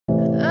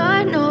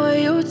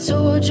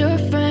told your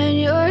friend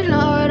you're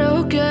not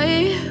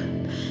okay,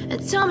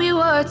 and tell me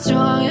what's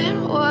wrong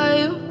and why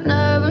you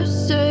never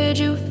said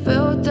you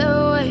felt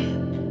that way.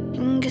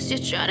 And guess you're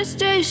trying to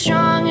stay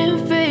strong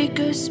and fake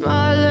a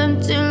smile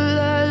until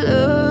I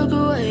look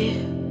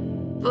away.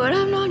 But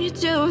I've known you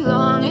too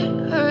long,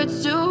 it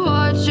hurts to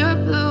watch your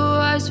blue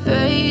eyes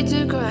fade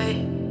to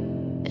gray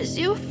as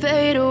you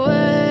fade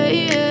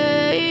away,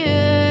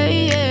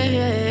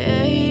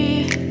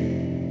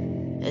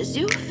 as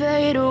you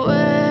fade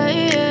away.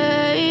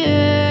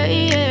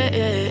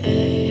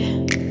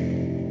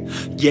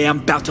 Yeah, I'm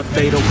about to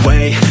fade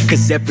away,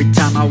 cause every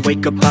time I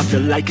wake up I feel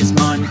like it's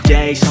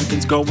Monday.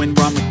 Something's going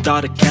wrong with all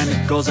the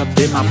chemicals up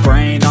in my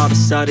brain. All of a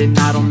sudden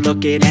I don't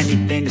look at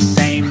anything the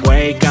same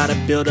way. Gotta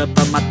build up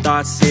of my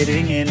thoughts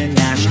sitting in an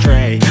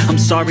ashtray. I'm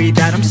sorry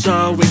that I'm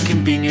so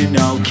inconvenient,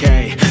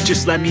 okay.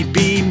 Just let me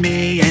be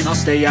me and I'll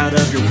stay out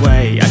of your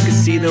way. I can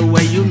see the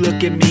way you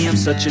look at me, I'm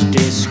such a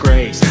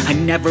disgrace. I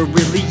never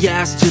really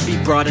asked to be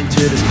brought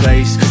into this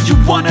place. You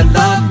wanna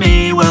love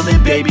me? Well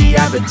then baby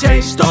I have a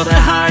taste. All the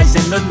highs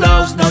and the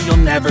lows, no, you'll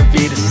never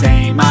be the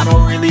same. I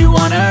don't really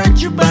wanna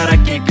hurt you, but I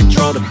can't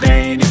control the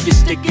pain. If you're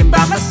sticking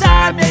by my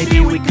side, maybe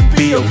we could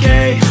be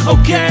okay.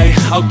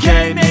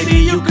 Okay, maybe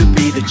you could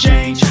be the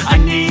change I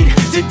need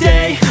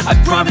today. I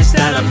promise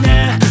that I've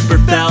never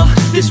felt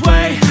this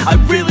way. I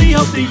really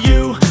hope that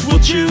you will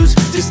choose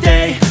to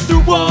stay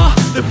through all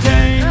the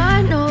pain.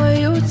 I know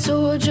you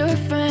told your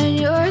friend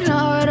you're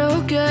not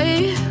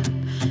okay,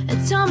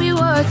 and tell me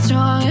what's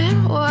wrong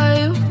and why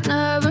you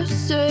never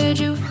said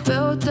you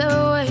felt that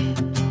way.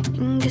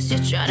 Guess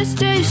you're trying to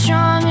stay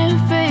strong and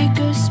fake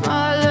a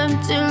smile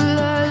until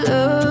I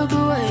look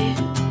away.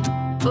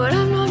 But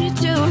I've known you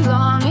too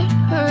long, it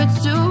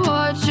hurts to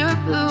watch your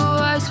blue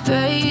eyes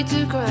fade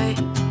to gray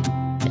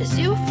as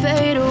you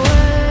fade away,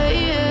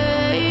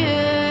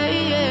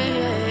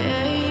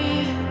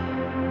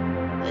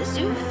 as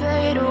you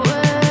fade away,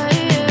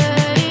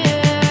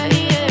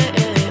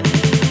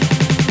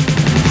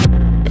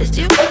 as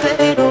you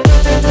fade away.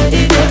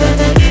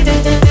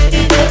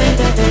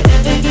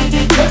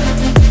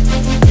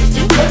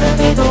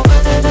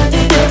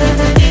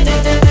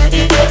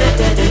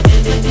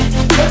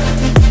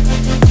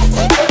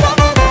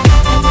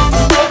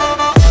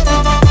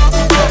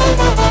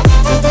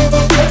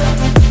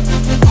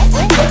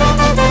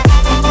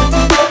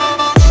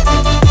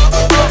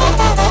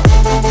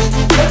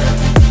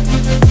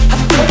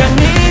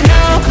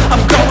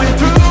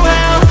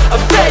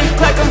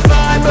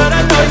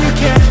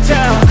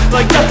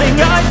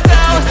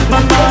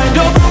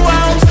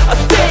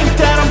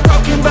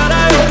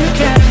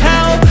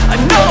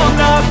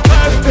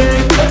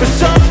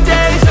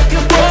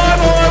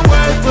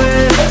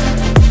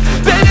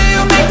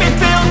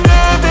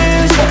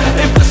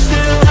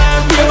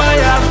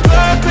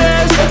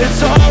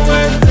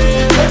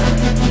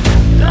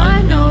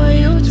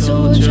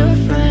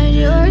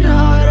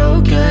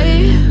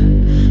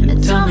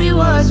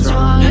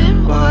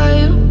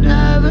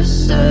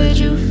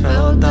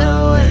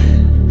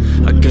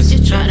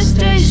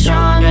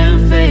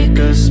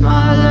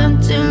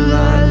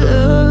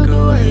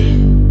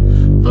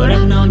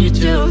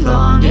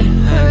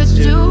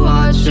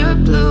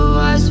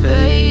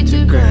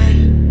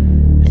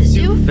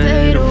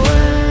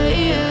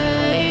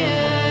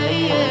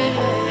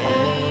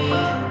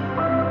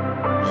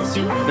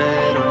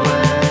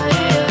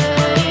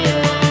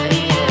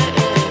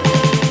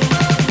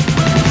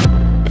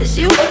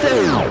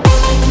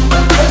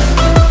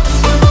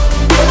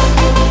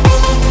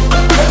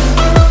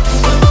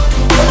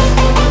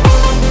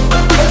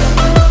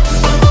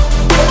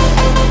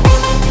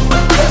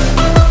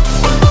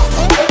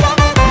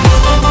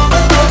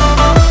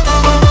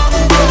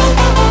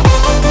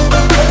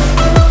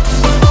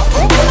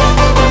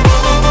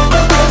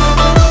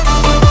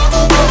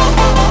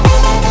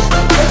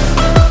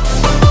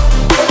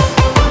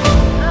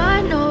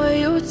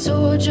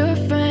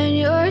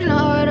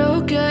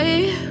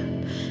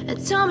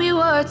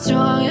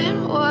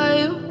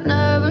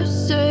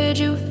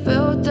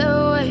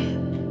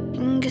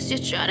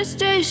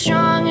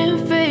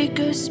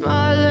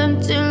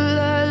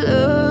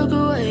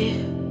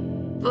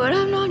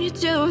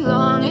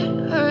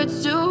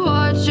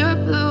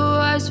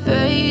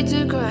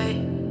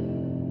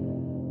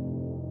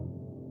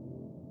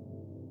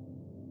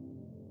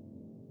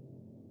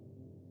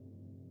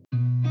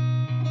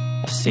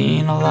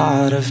 Seen a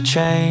lot of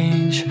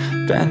change,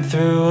 been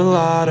through a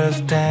lot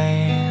of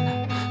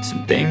pain.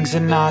 Some things are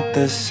not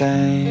the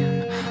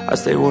same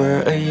as they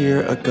were a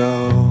year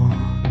ago,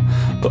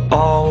 but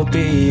all will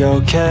be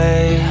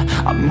okay.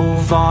 I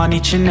move on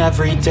each and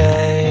every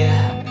day.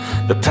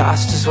 The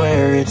past is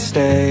where it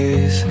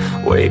stays,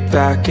 way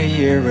back a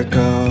year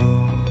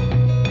ago.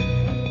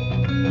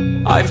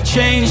 I've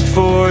changed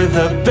for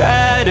the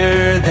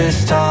better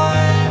this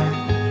time.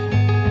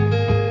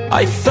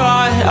 I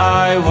thought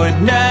I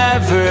would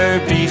never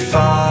be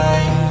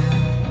fine.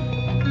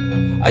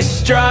 I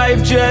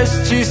strive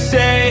just to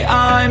say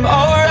I'm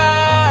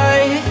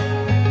alright,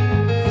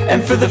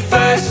 and for the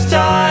first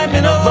time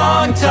in a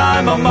long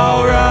time I'm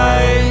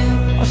alright.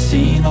 I've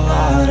seen a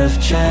lot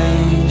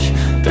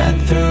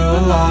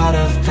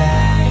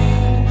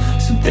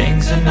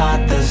are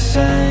not the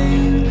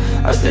same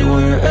as they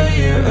were a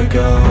year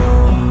ago,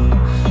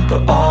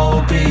 but all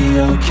will be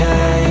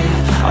okay.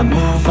 I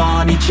move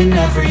on each and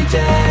every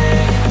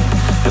day.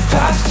 The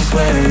past is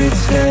where it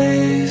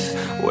stays.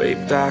 Way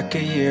back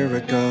a year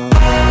ago.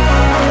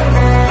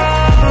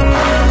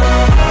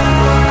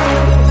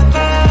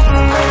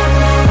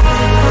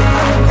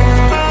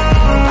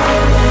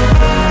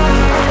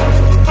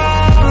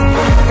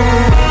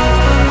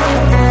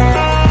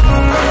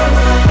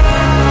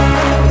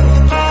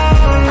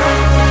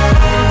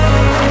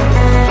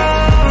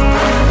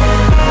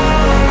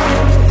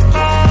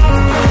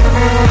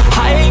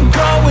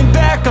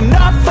 I'm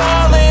not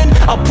falling.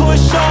 I'll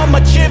push all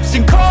my chips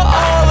and call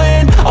all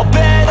in. I'll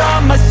bet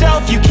on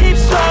myself, you keep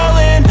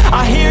stalling.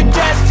 I hear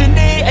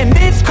destiny and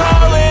it's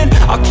calling.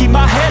 I'll keep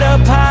my head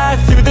up high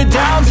through the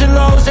downs and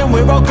lows. And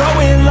we're all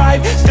going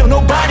life, still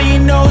nobody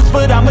knows.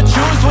 But I'ma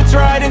choose what's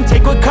right and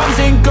take what comes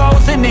and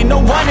goes. And ain't no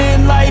one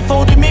in life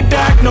holding me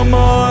back no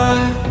more.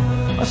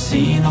 I've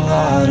seen a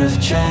lot of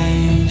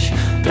change,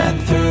 been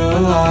through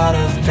a lot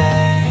of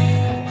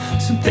pain.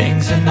 Some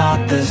things are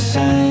not the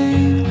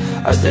same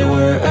as they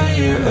were a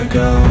year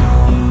ago,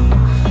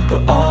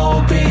 but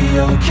all will be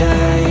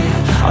okay.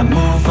 I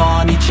move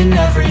on each and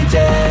every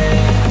day.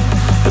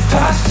 The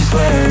past is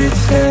where it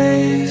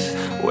stays.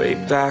 Way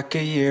back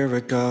a year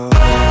ago.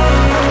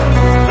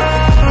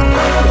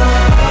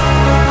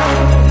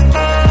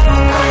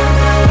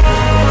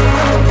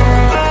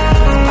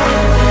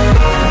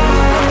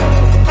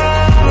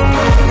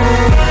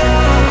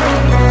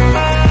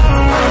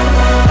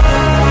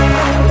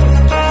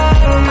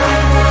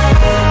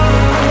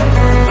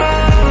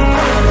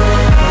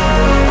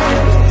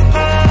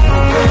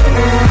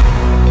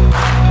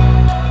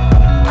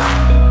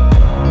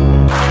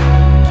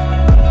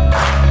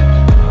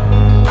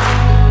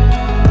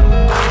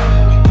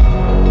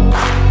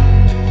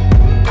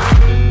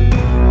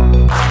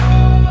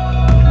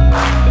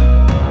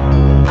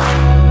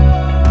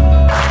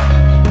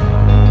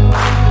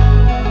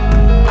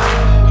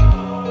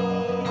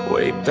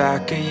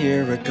 Back a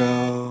year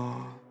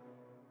ago.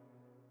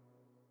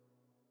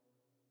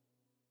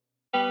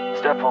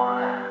 Step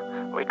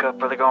 1, wake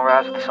up early, gonna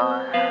rise with the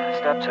sun.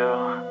 Step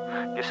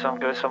 2, get some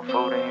good, some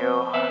food in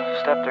you.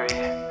 Step 3,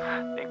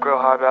 think real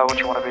hard about what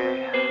you wanna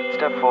be.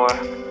 Step 4,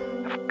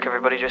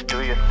 everybody just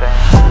do your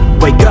thing.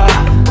 Wake up,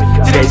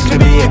 today's gonna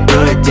be a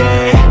good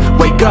day.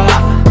 Wake up,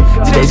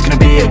 today's gonna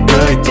be a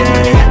good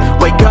day.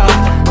 Wake up,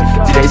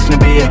 today's gonna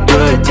be a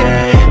good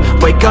day.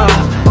 Wake up,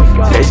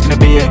 today's gonna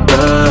be a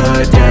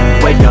good day.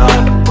 Wake up,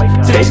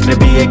 today's gonna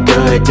be a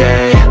good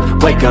day.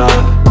 Wake up,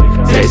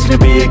 today's gonna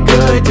be a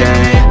good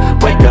day.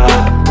 Wake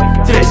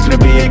up, today's gonna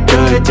be a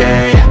good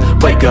day.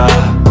 Wake up,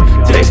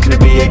 today's gonna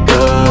be a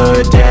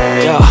good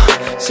day. Yo,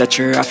 set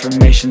your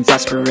affirmations,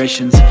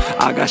 aspirations.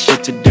 I got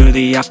shit to do,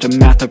 the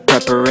aftermath of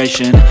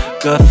preparation.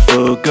 Good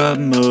food, good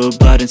mood,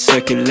 blood in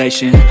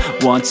circulation.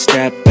 One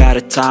step at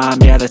a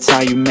time, yeah, that's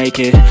how you make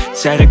it.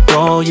 Set a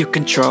goal you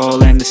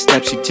control and the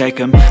steps you take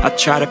them. I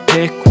try to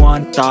pick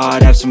one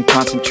thought, have some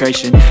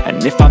concentration.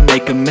 And if I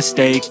make a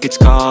mistake, it's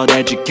called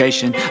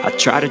education. I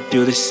try to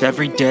do this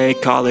every day,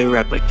 call it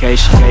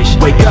replication.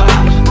 Wake up,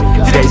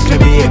 today's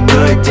gonna be a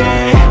good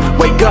day.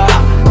 Wake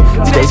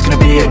up, today's gonna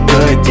be a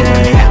good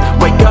day.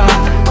 Wake up,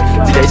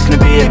 today's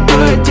gonna be a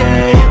good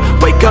day.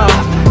 Wake up,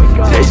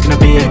 today's gonna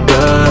be a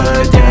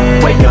good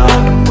day. Wake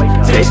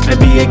up, today's gonna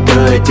be a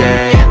good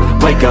day.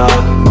 Wake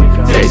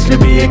up, today's gonna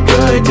be a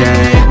good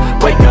day.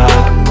 Wake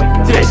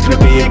up, today's gonna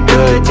be a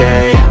good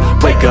day.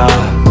 Wake up,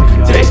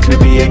 today's gonna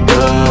be a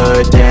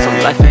good day.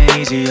 So life ain't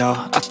easy, yo,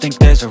 I think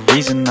there's a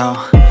reason though.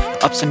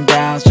 Ups and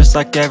downs, just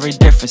like every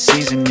different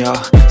season, yo.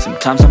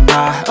 Sometimes I'm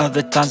high,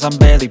 other times I'm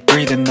barely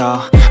breathing,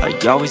 though. I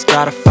always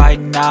gotta fight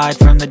and hide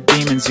from the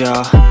demons,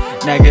 yo.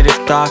 Negative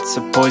thoughts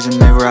are poison,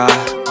 they rot.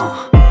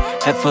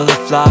 Head full of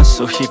flaws,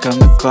 so here come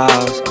the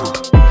clouds.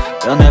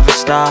 They'll never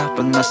stop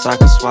unless I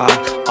can swap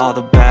all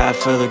the bad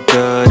for the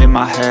good in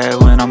my head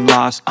when I'm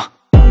lost.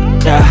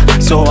 Yeah,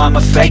 so I'ma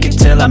fake it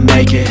till I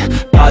make it.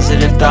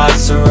 Positive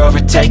thoughts are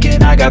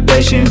overtaken, I got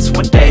patience.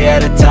 One day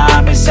at a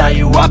time is how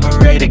you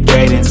operate a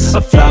cadence. A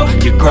flow,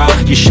 you grow,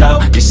 you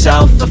show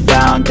yourself a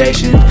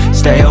foundation.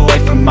 Stay away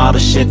from all the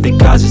shit that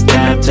causes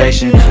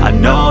temptation. I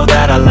know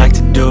that I like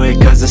to do it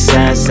cause it's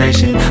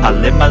sensation. I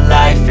live my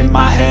life in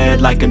my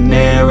head like a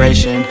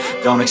narration.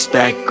 Don't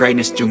expect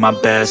greatness, do my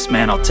best,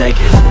 man, I'll take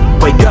it.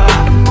 Wake up,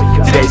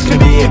 today's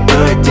gonna be a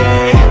good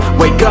day.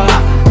 Wake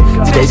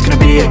up, today's gonna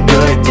be a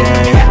good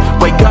day.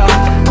 Wake up,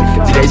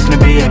 today's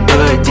gonna be a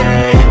good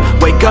day.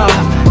 Wake up,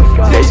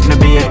 today's gonna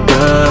be a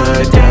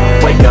good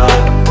day. Wake up,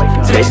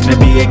 today's gonna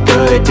be a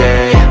good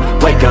day.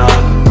 Wake up,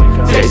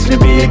 today's gonna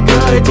be a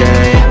good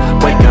day.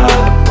 Wake up,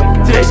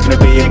 today's gonna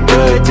be a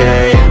good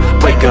day.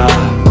 Wake up,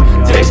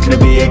 today's gonna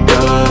be a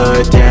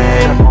good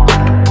day.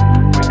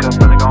 Wake up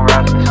early, gonna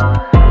rise with the sun.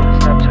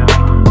 Step 2,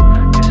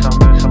 get some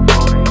good, some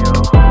food in you.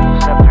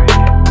 Step 3,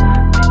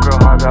 think real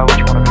hard about what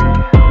you wanna be.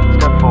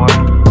 Step 4,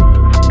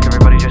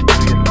 everybody just do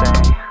your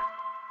thing.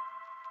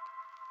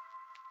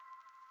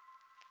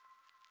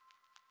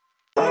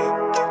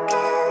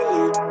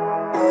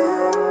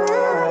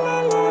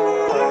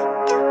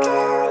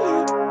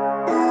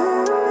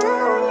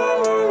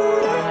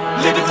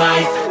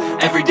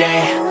 every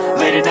day,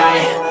 late at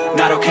night,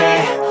 not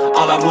okay.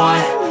 All I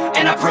want,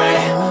 and I pray,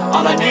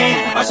 all I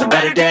need are some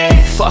better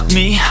days. Fuck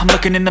me, I'm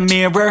looking in the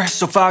mirror,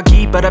 so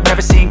foggy, but I've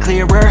never seen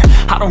clearer.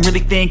 I don't really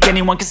think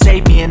anyone can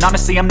save me, and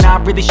honestly I'm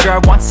not really sure I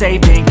want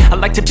saving. I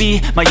like to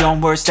be my own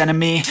worst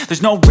enemy.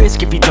 There's no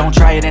risk if you don't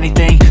try at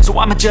anything, so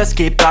I'ma just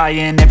get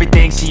buying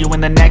everything. See you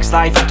in the next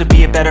life, have to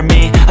be a better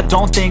me. I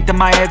don't think that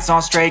my head's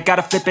on straight,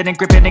 gotta flip it and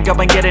grip it and go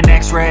and get an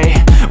x-ray.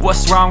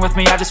 What's wrong with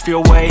me? I just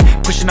feel weight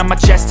pushing on my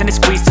chest and it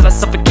squeezes till I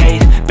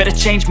suffocate. Better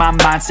change my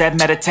mindset,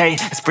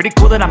 meditate. It's pretty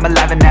cool that I'm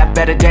alive and have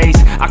better days.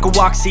 I could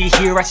walk, see,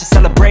 hear, I should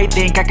celebrate.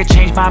 Think I could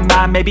change my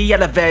mind, maybe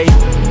elevate.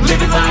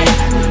 Living life,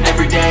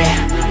 every day,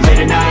 late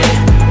at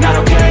night, not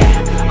okay.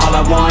 All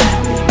I want,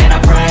 and I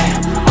pray,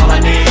 all I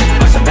need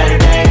are some better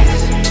days.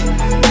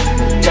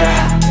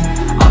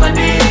 Yeah, all I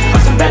need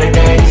are some better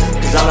days.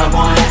 Cause all I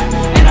want,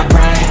 and I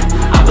pray,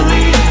 I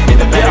believe in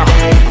the better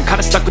days. I'm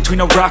kinda stuck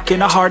between a rock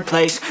and a hard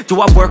place. Do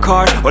I work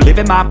hard or live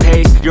at my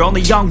pace? You're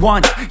only young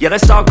once, yeah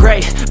that's all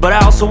great, but I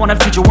also want a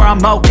future where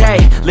I'm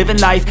okay. Living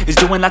life is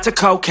doing lots of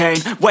cocaine.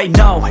 Wait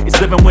no, it's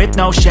living with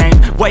no shame.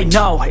 Wait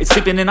no, it's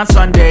sleeping in on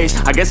Sundays.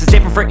 I guess it's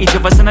different for each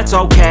of us and that's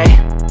okay.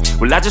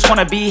 Well I just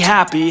wanna be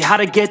happy, how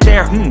to get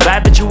there?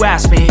 Glad that you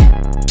asked me.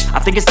 I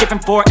think it's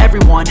different for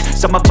everyone.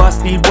 Some of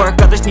us need work,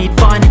 others need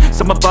fun.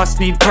 Some of us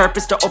need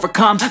purpose to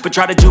overcome. But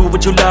try to do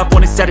what you love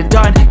when it's said and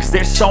done, cause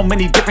there's so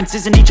many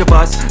differences in each of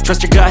us.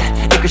 Trust your gut,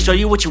 it can show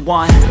you what you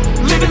want.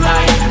 Living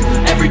life,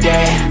 every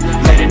day,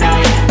 late at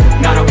night,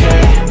 not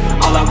okay.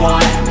 All I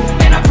want,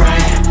 and I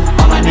pray,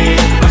 all I need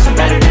are some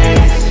better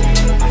days.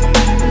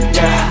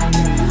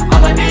 Yeah,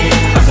 all I need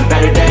are some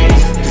better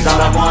days. Cause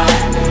all I want,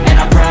 and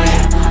I pray,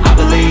 I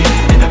believe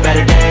in the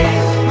better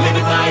days.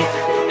 Living life,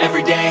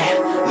 every day,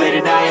 late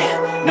at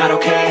night, not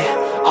okay.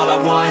 All I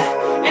want,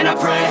 and I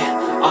pray,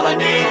 all I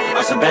need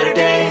are some better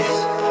days.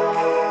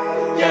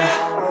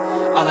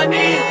 Yeah, all I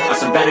need are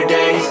some better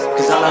days.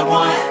 Cause all I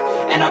want,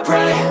 and I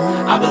pray,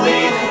 I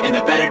believe in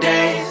the better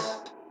days.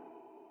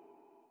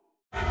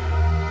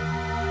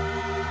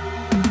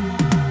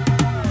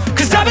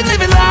 Cause I've been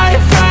living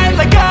life right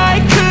like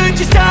I could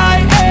just die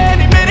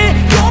any minute.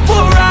 Going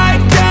for a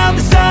ride down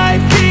the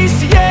side,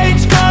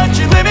 PCH,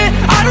 country limit.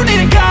 I don't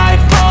need a guide,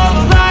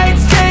 follow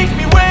lights, take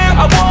me where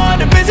I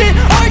wanna visit.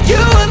 Are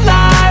you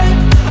alive?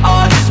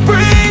 Or just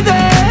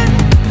breathing?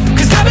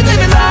 Cause I've been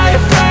living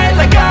life right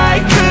like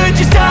I could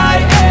just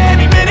die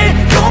any minute.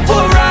 Going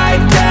for a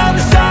ride down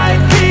the side,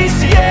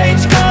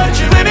 PCH,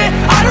 country limit.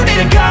 I don't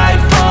need a guide,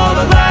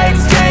 follow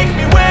lights, take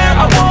me where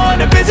I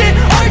wanna visit.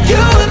 Are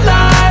you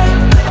alive?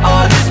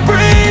 Or just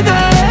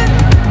breathing?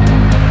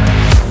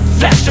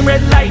 Flashing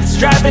red lights,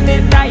 driving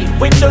at night,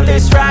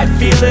 windowless ride,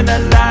 feeling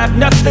alive.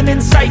 Nothing in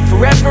sight,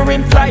 forever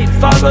in flight.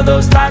 Follow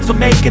those lines, we'll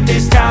make it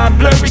this time.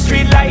 Blurry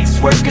street lights,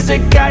 work as a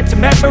guide to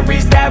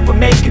memories that we're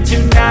making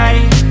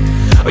tonight.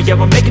 Oh yeah,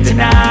 we'll make it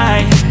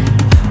tonight.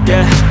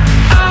 Yeah.